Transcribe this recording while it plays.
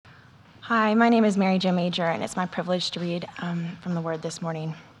Hi, my name is Mary Jo Major, and it's my privilege to read from the Word this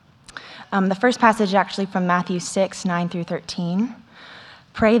morning. The first passage is actually from Matthew 6, 9 through 13.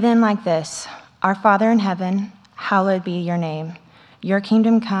 Pray then like this: Our Father in heaven, hallowed be your name. Your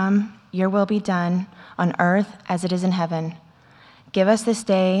kingdom come, your will be done, on earth as it is in heaven. Give us this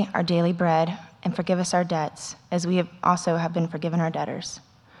day our daily bread, and forgive us our debts, as we also have been forgiven our debtors.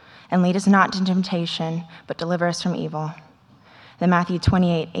 And lead us not into temptation, but deliver us from evil. Then Matthew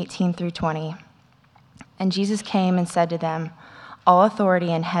 28, 18 through 20. And Jesus came and said to them, All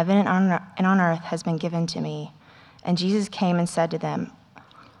authority in heaven and on earth has been given to me. And Jesus came and said to them,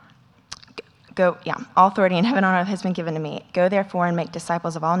 All authority in heaven and on earth has been given to me. Go therefore and make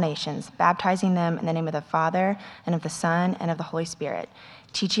disciples of all nations, baptizing them in the name of the Father and of the Son and of the Holy Spirit,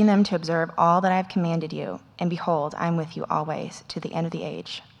 teaching them to observe all that I have commanded you. And behold, I am with you always to the end of the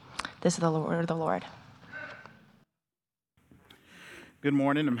age. This is the word of the Lord. Good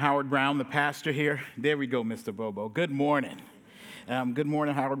morning. I'm Howard Brown, the pastor here. There we go, Mr. Bobo. Good morning. Good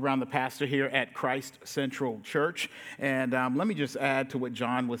morning, Howard Brown, the pastor here at Christ Central Church. And let me just add to what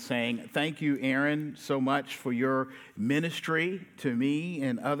John was saying. Thank you, Aaron, so much for your ministry to me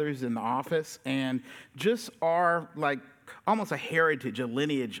and others in the office, and just our, almost a heritage, a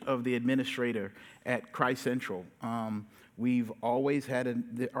lineage of the administrator at Christ Central. We've always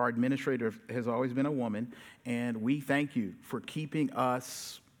had, our administrator has always been a woman, and we thank you for keeping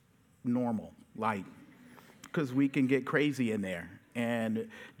us normal, because we can get crazy in there. And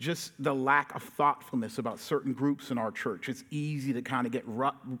just the lack of thoughtfulness about certain groups in our church. It's easy to kind of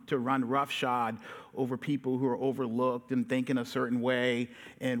run roughshod over people who are overlooked and think in a certain way.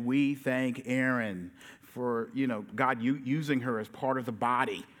 And we thank Aaron for, God using her as part of the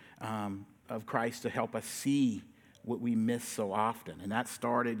body of Christ to help us see what we miss so often. And that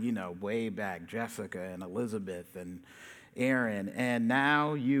started, way back, Jessica and Elizabeth and Aaron, and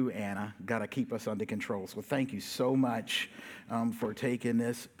now you, Anna, got to keep us under control. So thank you so much for taking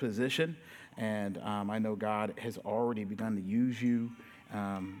this position. And I know God has already begun to use you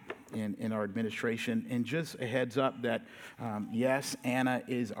in our administration. And just a heads up that, yes, Anna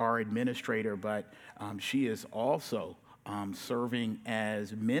is our administrator, but she is also serving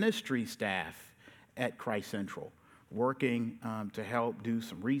as ministry staff at Christ Central, working to help do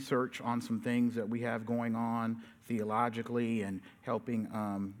some research on some things that we have going on theologically, and helping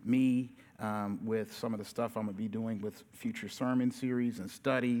me with some of the stuff I'm going to be doing with future sermon series and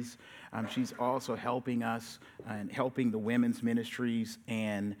studies. She's also helping us and helping the women's ministries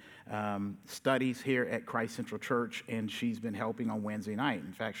and studies here at Christ Central Church, and she's been helping on Wednesday night.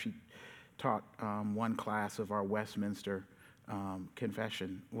 In fact, she taught one class of our Westminster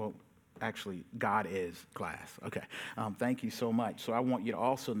confession. Well, actually, God is class. Okay. Thank you so much. So I want you to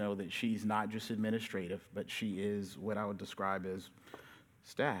also know that she's not just administrative, but she is what I would describe as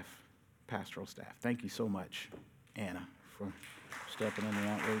staff, pastoral staff. Thank you so much, Anna, for stepping in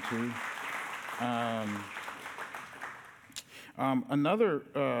that way too.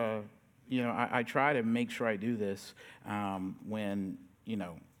 I try to make sure I do this when,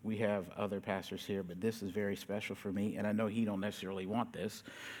 we have other pastors here, but this is very special for me, and I know he don't necessarily want this,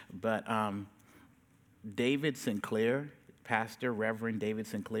 but David Sinclair, Pastor Reverend David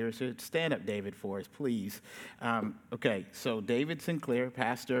Sinclair, so stand up, David, for us, please. Okay, so David Sinclair,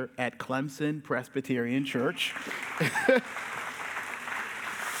 pastor at Clemson Presbyterian Church,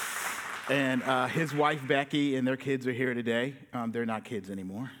 and his wife Becky and their kids are here today. They're not kids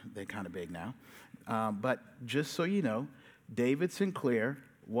anymore; they're kind of big now. But just so you know, David Sinclair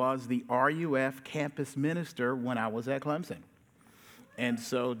was the RUF campus minister when I was at Clemson. And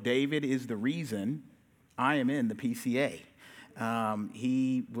so David is the reason I am in the PCA.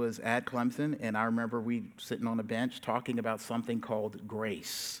 He was at Clemson, and I remember we sitting on a bench talking about something called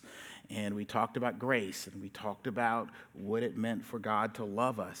grace. And we talked about grace, and we talked about what it meant for God to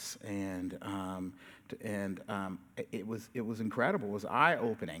love us. And it was incredible. It was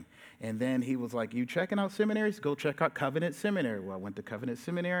eye-opening. And then he was like, you checking out seminaries? Go check out Covenant Seminary. Well, I went to Covenant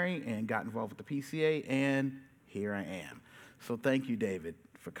Seminary and got involved with the PCA, and here I am. So thank you, David,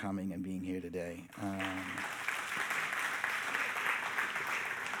 for coming and being here today.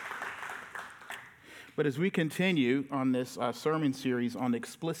 But as we continue on this sermon series on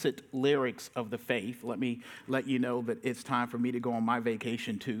explicit lyrics of the faith, let me let you know that it's time for me to go on my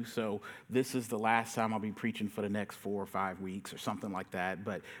vacation too. So this is the last time I'll be preaching for the next 4 or 5 weeks or something like that.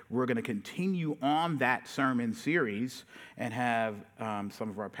 But we're going to continue on that sermon series and have some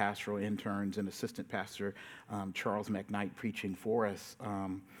of our pastoral interns and assistant pastor Charles McKnight preaching for us.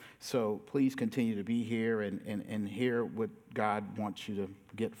 So please continue to be here and hear what God wants you to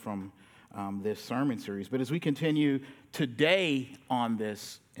get from this sermon series. But as we continue today on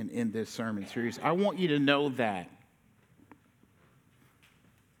this and in this sermon series, I want you to know that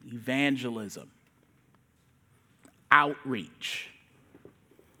evangelism, outreach,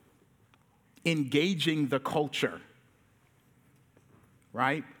 engaging the culture,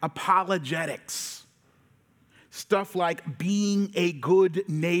 right? Apologetics, stuff like being a good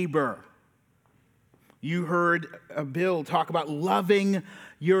neighbor. You heard Bill talk about loving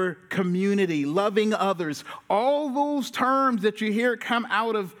your community, loving others. All those terms that you hear come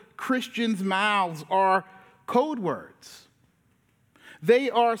out of Christians' mouths are code words. They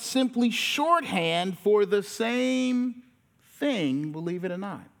are simply shorthand for the same thing, believe it or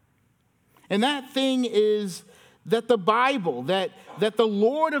not. And that thing is that the Bible, that the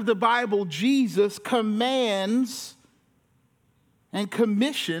Lord of the Bible, Jesus, commands and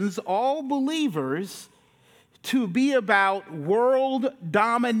commissions all believers to be about world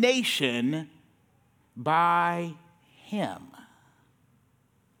domination by Him.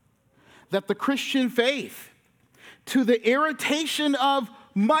 That the Christian faith, to the irritation of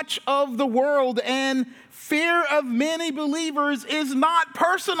much of the world and fear of many believers, is not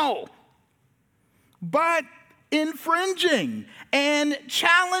personal, but infringing and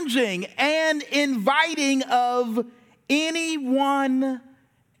challenging and inviting of anyone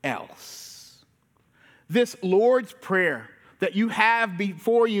else. This Lord's Prayer that you have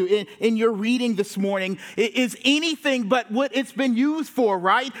before you in your reading this morning is anything but what it's been used for,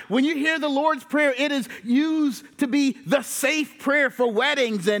 right? When you hear the Lord's Prayer, it is used to be the safe prayer for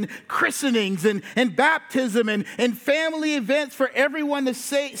weddings and christenings and baptism and family events for everyone to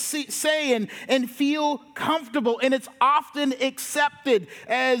say and feel comfortable. And it's often accepted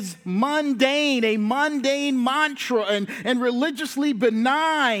as mundane, a mundane mantra and religiously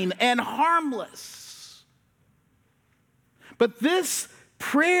benign and harmless. But this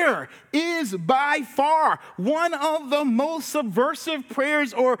prayer is by far one of the most subversive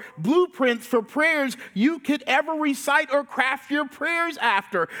prayers or blueprints for prayers you could ever recite or craft your prayers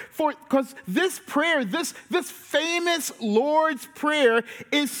after. Because this prayer, this famous Lord's Prayer,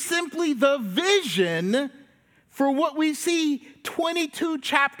 is simply the vision for what we see 22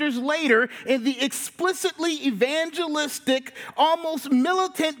 chapters later in the explicitly evangelistic, almost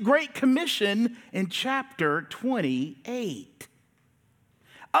militant Great Commission in chapter 28.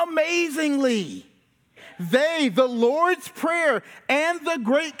 Amazingly, the Lord's Prayer and the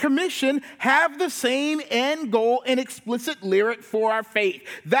Great Commission have the same end goal and explicit lyric for our faith: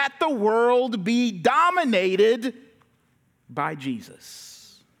 that the world be dominated by Jesus.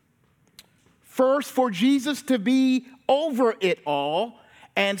 First, for Jesus to be over it all,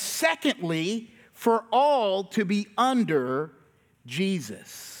 and secondly, for all to be under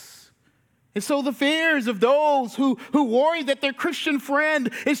Jesus. And so the fears of those who worry that their Christian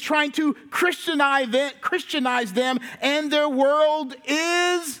friend is trying to Christianize them and their world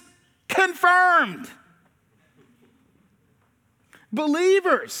is confirmed.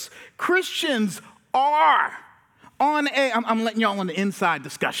 Believers, Christians are I'm letting y'all on the inside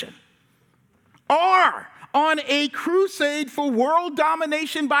discussion, are on a crusade for world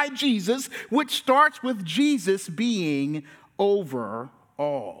domination by Jesus, which starts with Jesus being over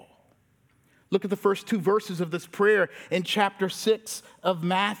all. Look at the first two verses of this prayer in chapter 6 of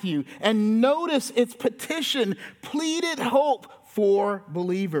Matthew, and notice its petition, pleaded hope for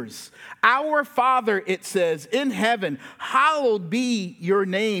believers. Our Father, it says, in heaven, hallowed be your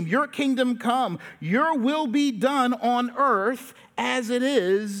name. Your kingdom come. Your will be done on earth as it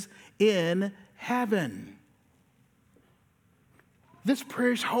is in heaven. This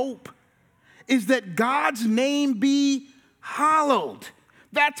prayer's hope is that God's name be hallowed.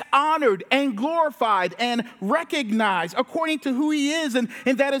 That's honored and glorified and recognized according to who He is, and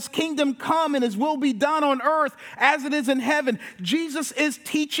that His kingdom come and His will be done on earth as it is in heaven. Jesus is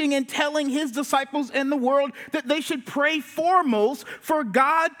teaching and telling His disciples in the world that they should pray foremost for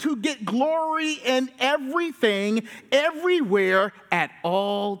God to get glory in everything, everywhere, at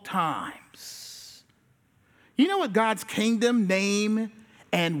all times. You know what God's kingdom, name,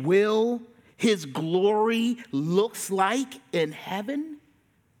 and will, His glory looks like in heaven?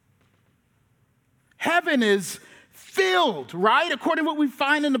 Heaven is filled, right? According to what we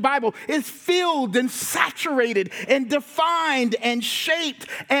find in the Bible, is filled and saturated and defined and shaped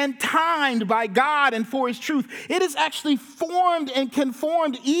and timed by God and for His truth. It is actually formed and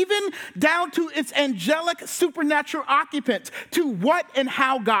conformed even down to its angelic supernatural occupants to what and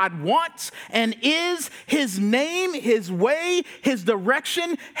how God wants and is, His name, His way, His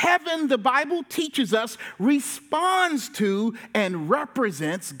direction. Heaven, the Bible teaches us, responds to and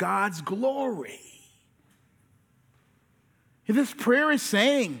represents God's glory. This prayer is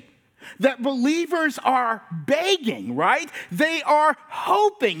saying that believers are begging, right? They are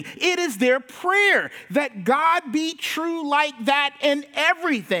hoping. It is their prayer that God be true like that in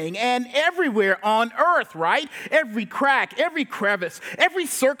everything and everywhere on earth, right? Every crack, every crevice, every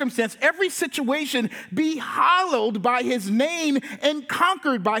circumstance, every situation be hallowed by his name and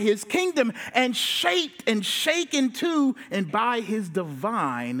conquered by his kingdom and shaped and shaken to and by his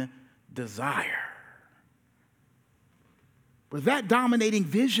divine desire. With that dominating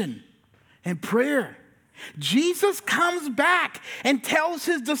vision and prayer, Jesus comes back and tells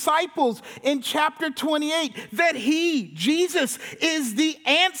his disciples in chapter 28 that Jesus, is the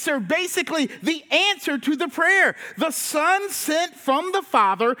answer, basically the answer to the prayer. The Son sent from the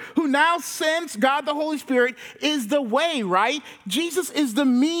Father, who now sends God the Holy Spirit, is the way, right? Jesus is the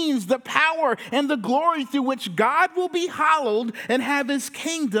means, the power, and the glory through which God will be hallowed and have his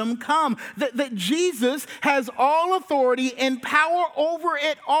kingdom come. That Jesus has all authority and power over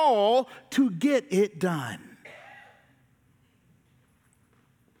it all to get it done.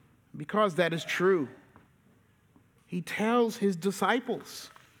 Because that is true, he tells his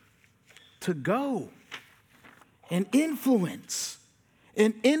disciples to go and influence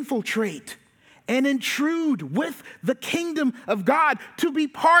and infiltrate and intrude with the kingdom of God to be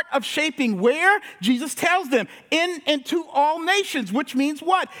part of shaping where? Jesus tells them, into all nations, which means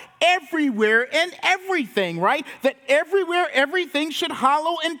what? Everywhere and everything, right? That everywhere, everything should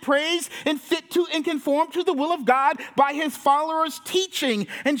hallow and praise and fit to and conform to the will of God by his followers teaching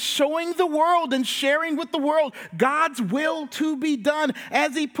and showing the world and sharing with the world God's will to be done,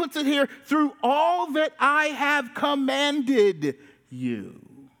 as he puts it here, through all that I have commanded you.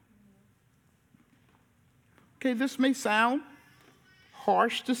 Okay, this may sound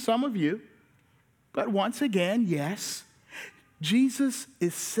harsh to some of you, but once again, yes, Jesus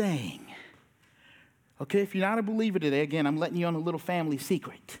is saying, okay, if you're not a believer today, again, I'm letting you on a little family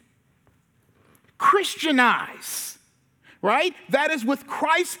secret. Christianize, right? That is with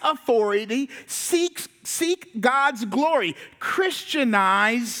Christ's authority, seek God's glory.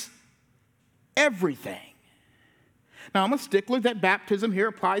 Christianize everything. Now, I'm a stickler that baptism here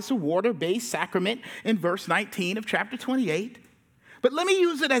applies to water-based sacrament in verse 19 of chapter 28. But let me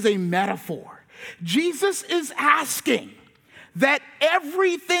use it as a metaphor. Jesus is asking that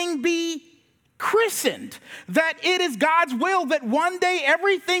everything be christened, that it is God's will that one day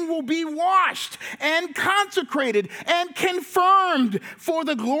everything will be washed and consecrated and confirmed for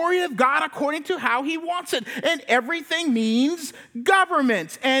the glory of God according to how he wants it. And everything means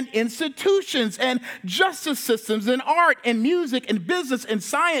governments and institutions and justice systems and art and music and business and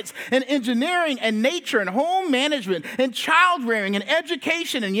science and engineering and nature and home management and child rearing and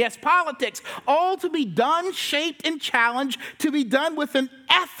education and, yes, politics, all to be done, shaped, and challenged to be done with an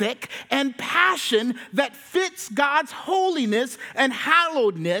ethic and passion that fits God's holiness and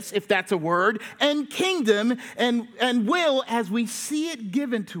hallowedness, if that's a word, and kingdom and will as we see it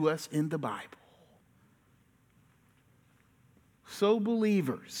given to us in the Bible. So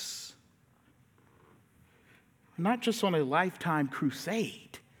believers, not just on a lifetime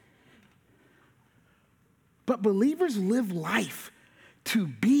crusade, but believers live life to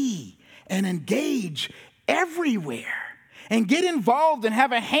be and engage everywhere and get involved and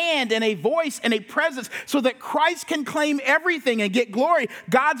have a hand and a voice and a presence so that Christ can claim everything and get glory,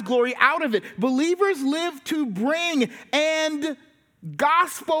 God's glory out of it. Believers live to bring and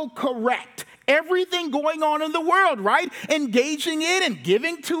gospel correct everything going on in the world, right? Engaging it and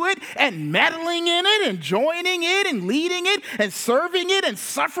giving to it and meddling in it and joining it and leading it and serving it and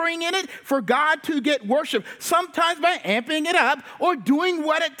suffering in it for God to get worship, sometimes by amping it up or doing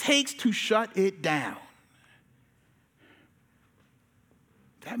what it takes to shut it down.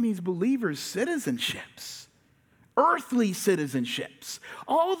 That means believers' citizenships, earthly citizenships,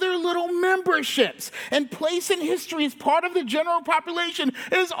 all their little memberships and place in history as part of the general population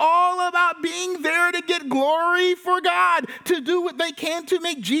is all about being there to get glory for God, to do what they can to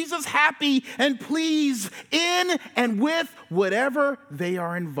make Jesus happy and pleased in and with whatever they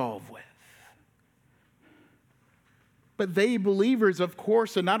are involved with. But they, believers, of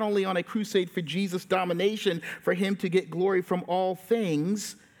course, are not only on a crusade for Jesus' domination, for him to get glory from all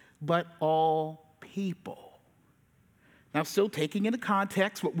things, but all people. Now, still taking into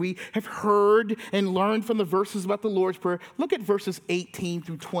context what we have heard and learned from the verses about the Lord's Prayer, look at verses 18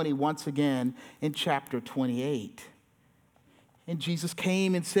 through 20 once again in chapter 28. And Jesus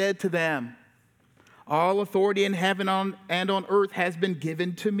came and said to them, "All authority in heaven and on earth has been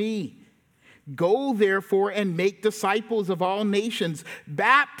given to me. Go, therefore, and make disciples of all nations,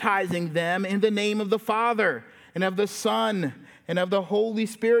 baptizing them in the name of the Father and of the Son and of the Holy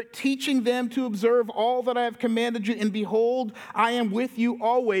Spirit, teaching them to observe all that I have commanded you. And behold, I am with you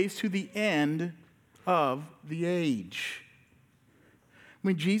always to the end of the age.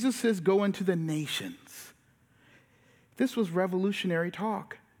 When Jesus says, go into the nations, this was revolutionary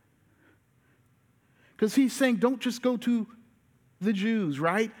talk. Because he's saying, don't just go to the Jews,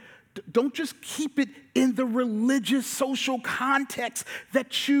 right? Don't just keep it in the religious, social context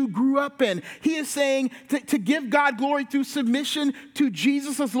that you grew up in. He is saying to give God glory through submission to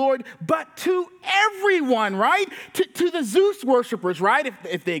Jesus as Lord, but to everyone, right? To the Zeus worshipers, right?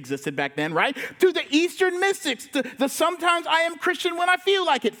 If they existed back then, right? To the Eastern mystics, the sometimes I am Christian when I feel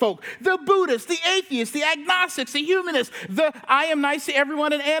like it folk, the Buddhists, the atheists, the agnostics, the humanists, the I am nice to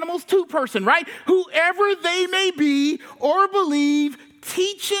everyone and animals 2-person, right? Whoever they may be or believe,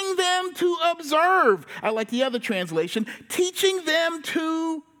 teaching them to observe. I like the other translation, teaching them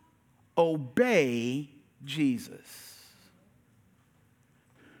to obey Jesus.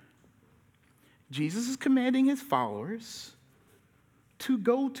 Jesus is commanding his followers to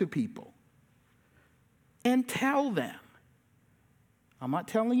go to people and tell them. I'm not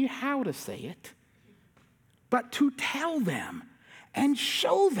telling you how to say it, but to tell them and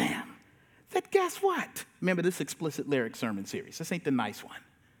show them that guess what? Remember this explicit lyric sermon series. This ain't the nice one,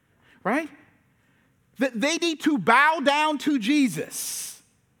 right? That they need to bow down to Jesus,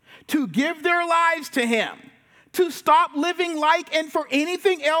 to give their lives to him, to stop living like and for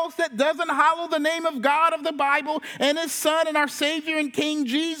anything else that doesn't hallow the name of God, of the Bible, and his Son and our Savior and King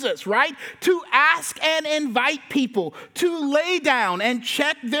Jesus, right? To ask and invite people to lay down and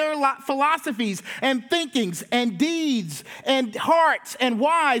check their philosophies and thinkings and deeds and hearts and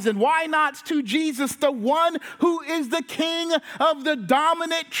whys and why nots to Jesus, the one who is the King of the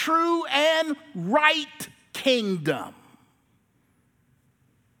dominant, true, and right kingdom.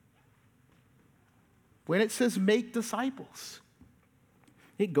 When it says make disciples,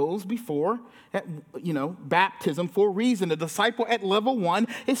 it goes before baptism for a reason. A disciple at level 1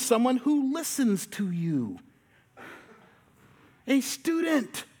 is someone who listens to you. A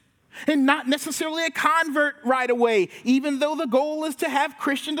student, and not necessarily a convert right away, even though the goal is to have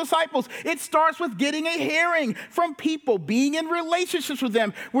Christian disciples. It starts with getting a hearing from people, being in relationships with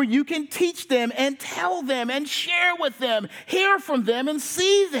them, where you can teach them and tell them and share with them, hear from them and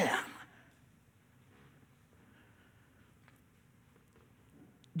see them.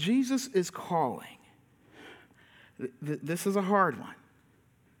 Jesus is calling, this is a hard one,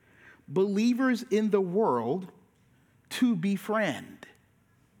 believers in the world to befriend,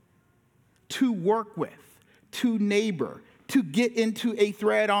 to work with, to neighbor, to get into a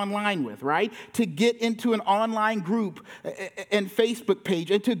thread online with, right? To get into an online group and Facebook page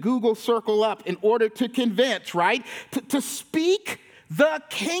and to Google circle up in order to convince, right? To speak the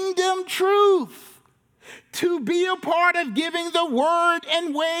kingdom truth. To be a part of giving the word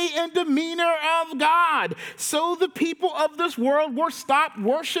and way and demeanor of God. So the people of this world will stop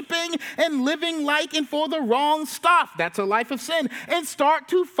worshiping and living like and for the wrong stuff. That's a life of sin. And start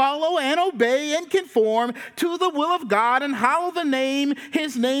to follow and obey and conform to the will of God and hallow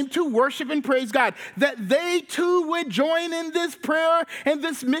his name to worship and praise God. That they too would join in this prayer and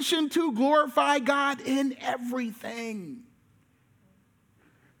this mission to glorify God in everything.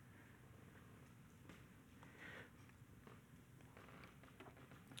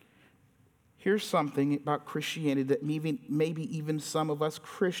 Here's something about Christianity that maybe even some of us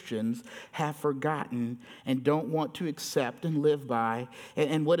Christians have forgotten and don't want to accept and live by,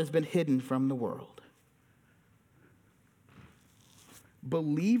 and what has been hidden from the world.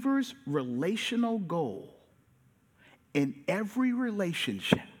 Believers' relational goal in every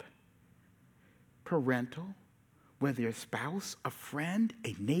relationship, parental, whether a spouse, a friend,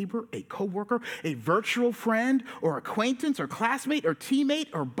 a neighbor, a coworker, a virtual friend, or acquaintance, or classmate, or teammate,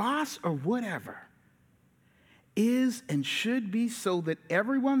 or boss, or whatever, is and should be so that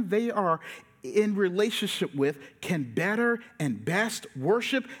everyone they are in relationship with can better and best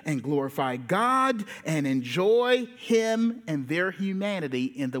worship and glorify God and enjoy him and their humanity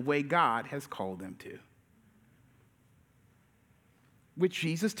in the way God has called them to. Which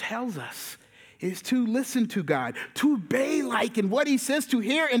Jesus tells us is to listen to God, to obey like in what he says, to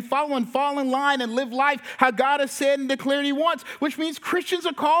hear and follow and fall in line and live life how God has said and declared he wants, which means Christians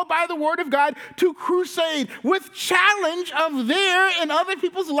are called by the word of God to crusade with challenge of their and other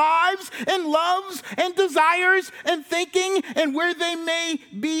people's lives and loves and desires and thinking and where they may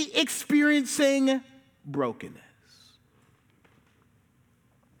be experiencing brokenness.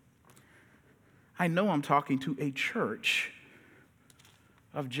 I know I'm talking to a church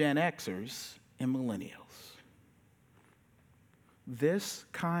of Gen Xers and millennials. This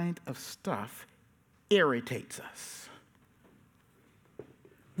kind of stuff irritates us.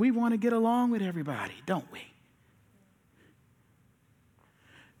 we want to get along with everybody, don't we?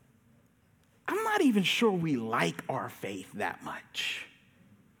 I'm not even sure we like our faith that much.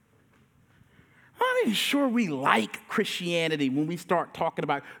 I'm not even sure we like Christianity when we start talking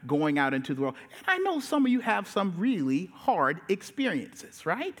about going out into the world. And I know some of you have some really hard experiences,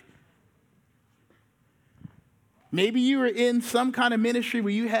 right? Maybe you were in some kind of ministry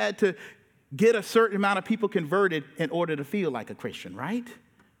where you had to get a certain amount of people converted in order to feel like a Christian, right?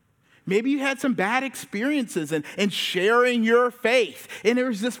 Maybe you had some bad experiences in sharing your faith, and there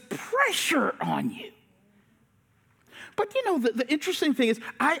was this pressure on you. But you know, the interesting thing is,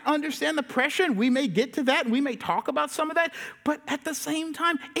 I understand the pressure, and we may get to that, and we may talk about some of that, but at the same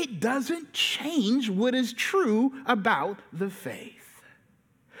time, it doesn't change what is true about the faith.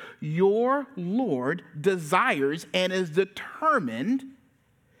 Your Lord desires and is determined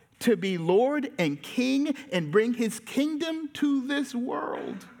to be Lord and King and bring his kingdom to this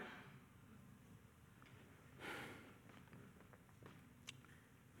world.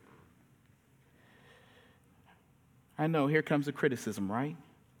 I know, here comes the criticism, right?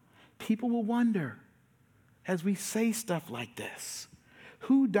 People will wonder, as we say stuff like this,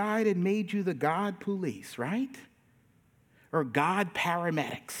 who died and made you the God police, right? Or God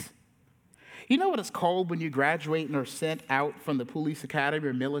paramedics? You know what it's called when you graduate and are sent out from the police academy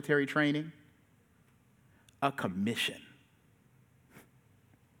or military training? A commission.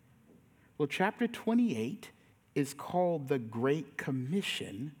 Well, chapter 28 is called the Great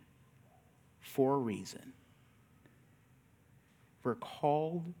Commission for a reason. We're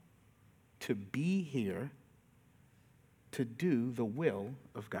called to be here to do the will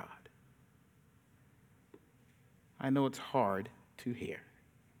of God. I know it's hard to hear.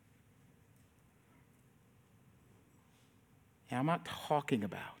 And I'm not talking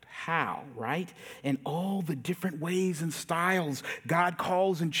about how, right? And all the different ways and styles God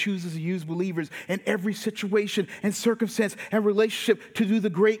calls and chooses to use believers in every situation and circumstance and relationship to do the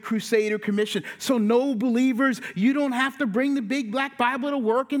great crusade or commission. So no, believers, you don't have to bring the big black Bible to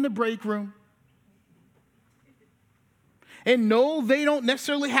work in the break room. And no, they don't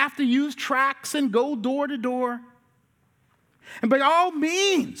necessarily have to use tracts and go door to door. And by all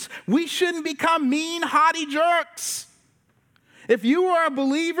means, we shouldn't become mean, haughty jerks. If you are a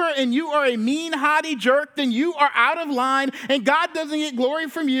believer and you are a mean, haughty jerk, then you are out of line, and God doesn't get glory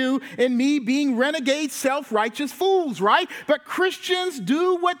from you and me being renegade, self-righteous fools, right? But Christians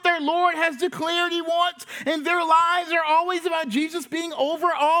do what their Lord has declared he wants, and their lives are always about Jesus being over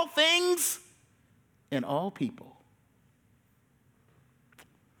all things and all people.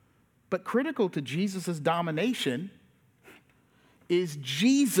 But critical to Jesus' domination is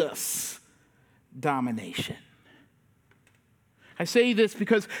Jesus' domination. I say this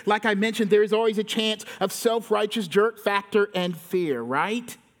because, like I mentioned, there is always a chance of self-righteous jerk factor and fear,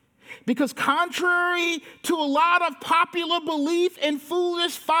 right? Because contrary to a lot of popular belief and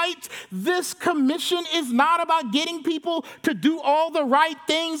foolish fights, this commission is not about getting people to do all the right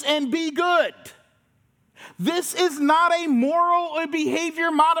things and be good. This is not a moral or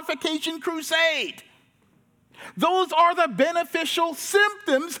behavior modification crusade. Those are the beneficial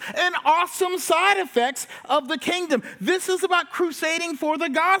symptoms and awesome side effects of the kingdom. This is about crusading for the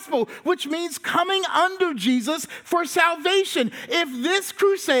gospel, which means coming under Jesus for salvation. If this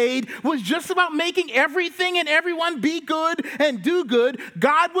crusade was just about making everything and everyone be good and do good,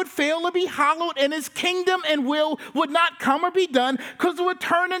 God would fail to be hallowed, and his kingdom and will would not come or be done, because it would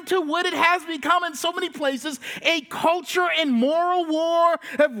turn into what it has become in so many places, a culture and moral war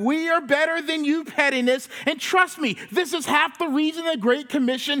of we are better than you pettiness. And trust me, this is half the reason the Great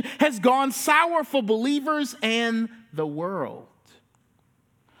Commission has gone sour for believers and the world.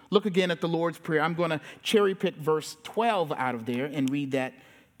 Look again at the Lord's Prayer. I'm going to cherry pick verse 12 out of there and read that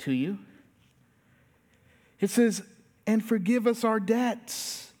to you. It says, "And forgive us our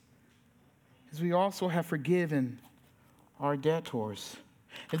debts, as we also have forgiven our debtors."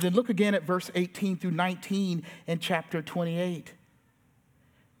 And then look again at verse 18 through 19 in chapter 28.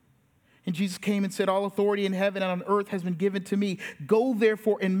 And Jesus came and said, "All authority in heaven and on earth has been given to me. Go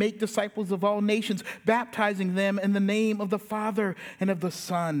therefore and make disciples of all nations, baptizing them in the name of the Father and of the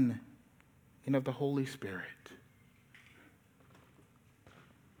Son and of the Holy Spirit."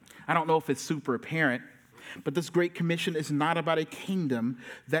 I don't know if it's super apparent, but this Great Commission is not about a kingdom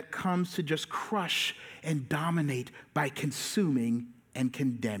that comes to just crush and dominate by consuming and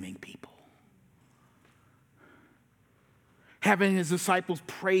condemning people. having his disciples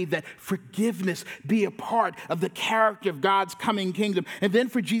pray that forgiveness be a part of the character of God's coming kingdom. And then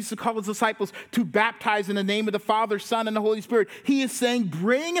for Jesus to call his disciples to baptize in the name of the Father, Son, and the Holy Spirit. He is saying,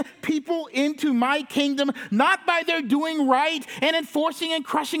 bring people into my kingdom, not by their doing right and enforcing and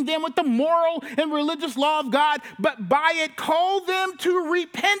crushing them with the moral and religious law of God, but by it call them to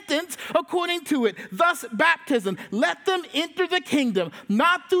repentance according to it. Thus, baptism. Let them enter the kingdom,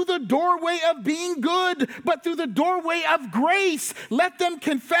 not through the doorway of being good, but through the doorway of grace. Let them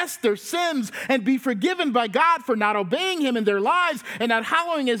confess their sins and be forgiven by God for not obeying him in their lives and not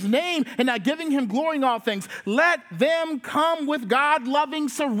hallowing his name and not giving him glory in all things. Let them come with God-loving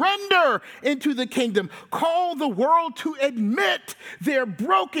surrender into the kingdom. Call the world to admit their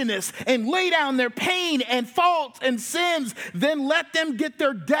brokenness and lay down their pain and faults and sins. Then let them get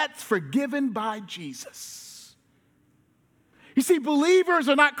their debts forgiven by Jesus. You see, believers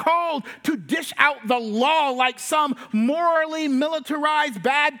are not called to dish out the law like some morally militarized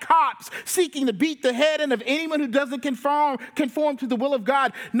bad cops seeking to beat the head in of anyone who doesn't conform to the will of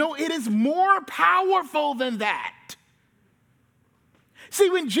God. No, it is more powerful than that. See,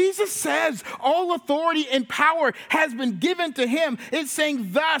 when Jesus says all authority and power has been given to him, it's saying,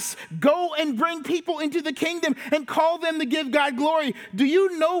 thus, go and bring people into the kingdom and call them to give God glory. Do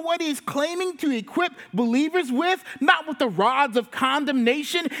you know what he's claiming to equip believers with? Not with the rods of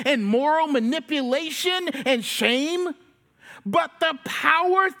condemnation and moral manipulation and shame, but the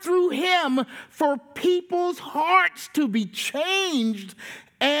power through him for people's hearts to be changed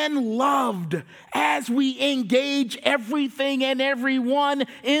and loved as we engage everything and everyone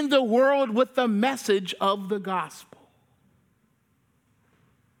in the world with the message of the gospel.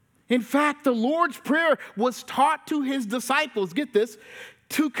 In fact, the Lord's Prayer was taught to his disciples, get this,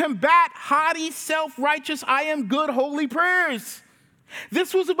 to combat haughty, self-righteous, I am good, holy prayers.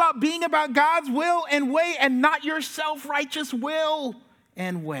 This was about being about God's will and way and not your self-righteous will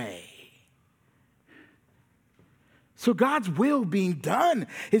and way. So God's will being done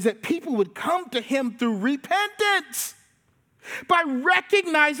is that people would come to him through repentance, by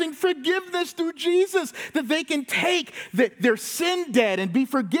recognizing forgiveness through Jesus, that they can take their sin debt and be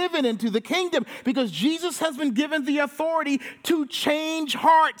forgiven into the kingdom because Jesus has been given the authority to change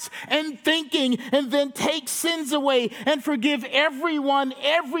hearts and thinking and then take sins away and forgive everyone,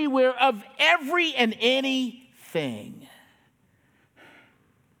 everywhere, of every and anything.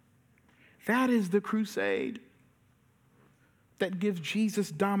 That is the crusade that gives Jesus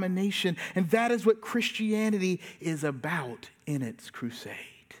domination. And that is what Christianity is about in its crusade.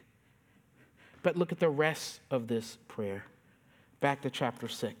 But look at the rest of this prayer. Back to chapter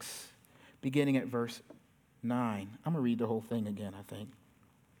 6, beginning at verse 9. I'm going to read the whole thing again, I think.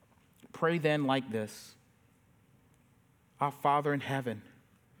 Pray then like this: Our Father in heaven,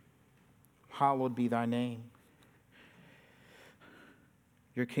 hallowed be thy name.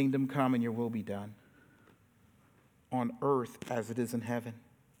 Your kingdom come and your will be done, on earth as it is in heaven.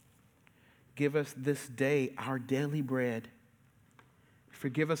 Give us this day our daily bread.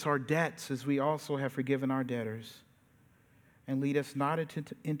 Forgive us our debts as we also have forgiven our debtors. And lead us not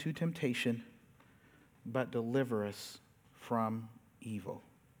into temptation, but deliver us from evil.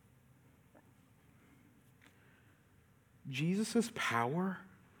 Jesus' power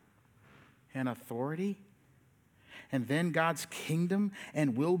and authority, and then God's kingdom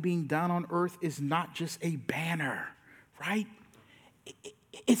and will being done on earth, is not just a banner, right?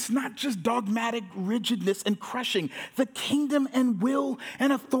 It's not just dogmatic rigidness and crushing. The kingdom and will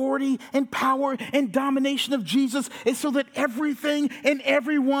and authority and power and domination of Jesus is so that everything and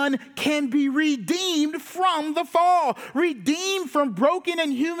everyone can be redeemed from the fall, redeemed from broken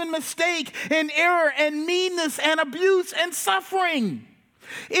and human mistake and error and meanness and abuse and suffering.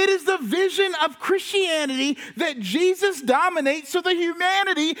 It is the vision of Christianity that Jesus dominates so that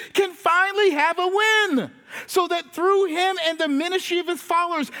humanity can finally have a win. So that through him and the ministry of his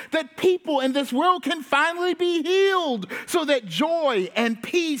followers, that people in this world can finally be healed. So that joy and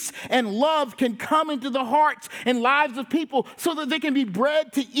peace and love can come into the hearts and lives of people. So that they can be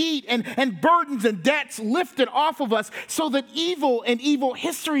bread to eat and burdens and debts lifted off of us. So that evil and evil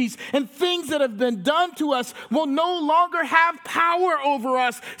histories and things that have been done to us will no longer have power over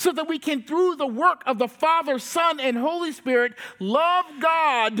us. So that we can, through the work of the Father, Son, and Holy Spirit, love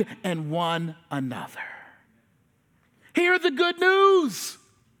God and one another. Hear the good news.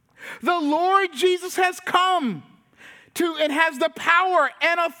 The Lord Jesus has come and has the power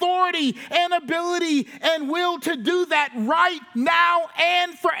and authority and ability and will to do that right now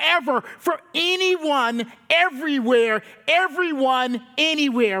and forever for anyone, everywhere, everyone,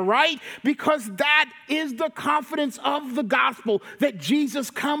 anywhere, right? Because that is the confidence of the gospel, that Jesus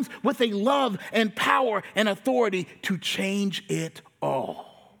comes with a love and power and authority to change it all.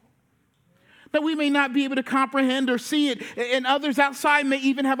 That we may not be able to comprehend or see it, and others outside may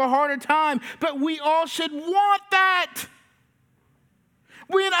even have a harder time, but we all should want that.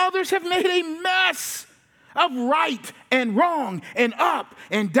 We and others have made a mess of right and wrong and up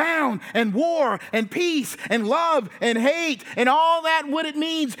and down and war and peace and love and hate and all that what it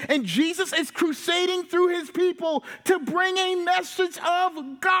means. And Jesus is crusading through his people to bring a message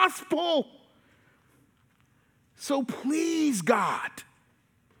of gospel. So please, God,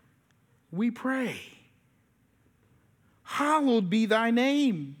 we pray, hallowed be thy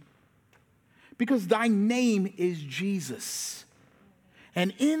name, because thy name is Jesus.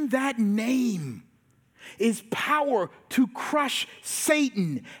 And in that name is power to crush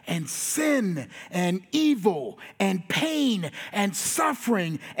Satan and sin and evil and pain and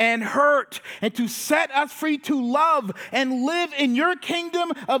suffering and hurt, and to set us free to love and live in your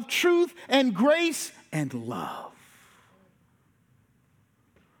kingdom of truth and grace and love.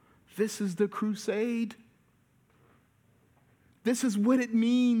 This is the crusade. This is what it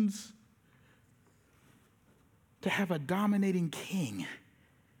means to have a dominating king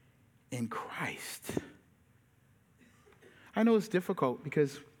in Christ. I know it's difficult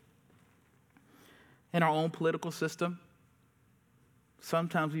because in our own political system,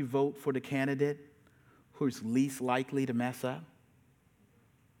 sometimes we vote for the candidate who's least likely to mess up,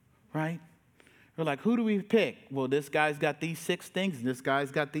 right? We're like, who do we pick? Well, this guy's got these 6 things, and this guy's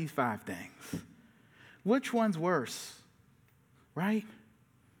got these 5 things. Which one's worse, right?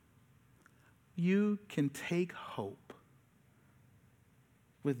 You can take hope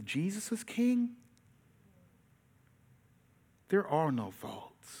with Jesus as king. There are no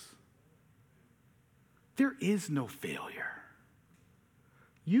faults. There is no failure.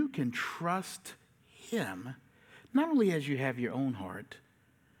 You can trust him, not only as you have your own heart,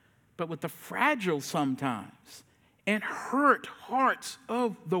 but with the fragile sometimes and hurt hearts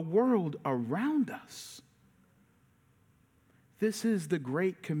of the world around us. This is the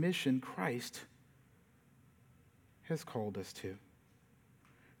great commission Christ has called us to.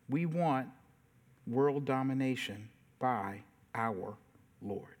 We want world domination by our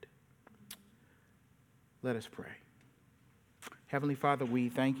Lord. Let us pray. Heavenly Father, we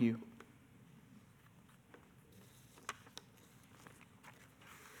thank you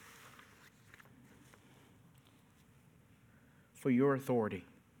for your authority,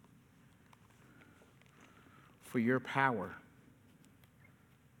 for your power,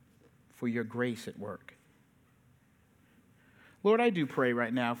 for your grace at work. Lord, I do pray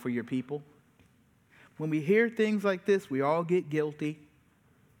right now for your people. When we hear things like this, we all get guilty.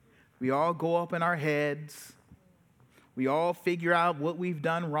 We all go up in our heads. We all figure out what we've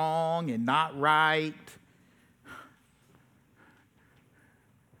done wrong and not right.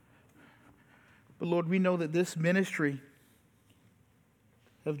 But Lord, we know that this ministry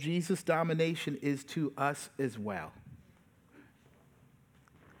of Jesus' domination is to us as well.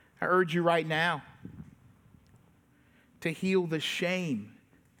 I urge you right now to heal the shame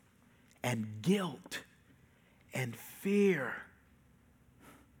and guilt and fear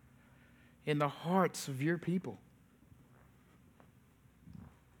in the hearts of your people.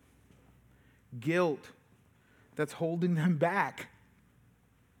 Guilt that's holding them back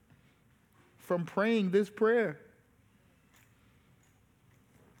from praying this prayer.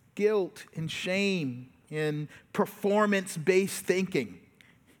 Guilt and shame and performance-based thinking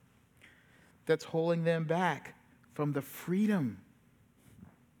that's holding them back from the freedom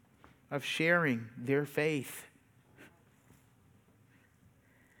of sharing their faith.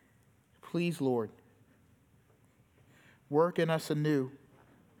 Please, Lord, work in us anew.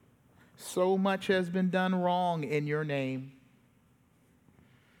 So much has been done wrong in your name.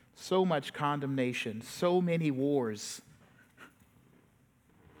 So much condemnation, so many wars,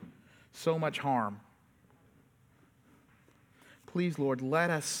 so much harm. Please, Lord, let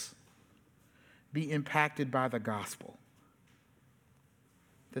us be impacted by the gospel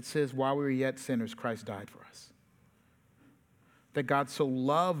that says, while we were yet sinners, Christ died for us. That God so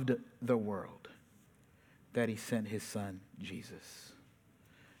loved the world that he sent his son, Jesus,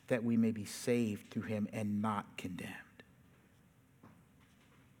 that we may be saved through him and not condemned.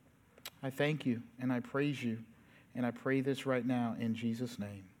 I thank you and I praise you, and I pray this right now in Jesus'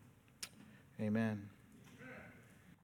 name. Amen.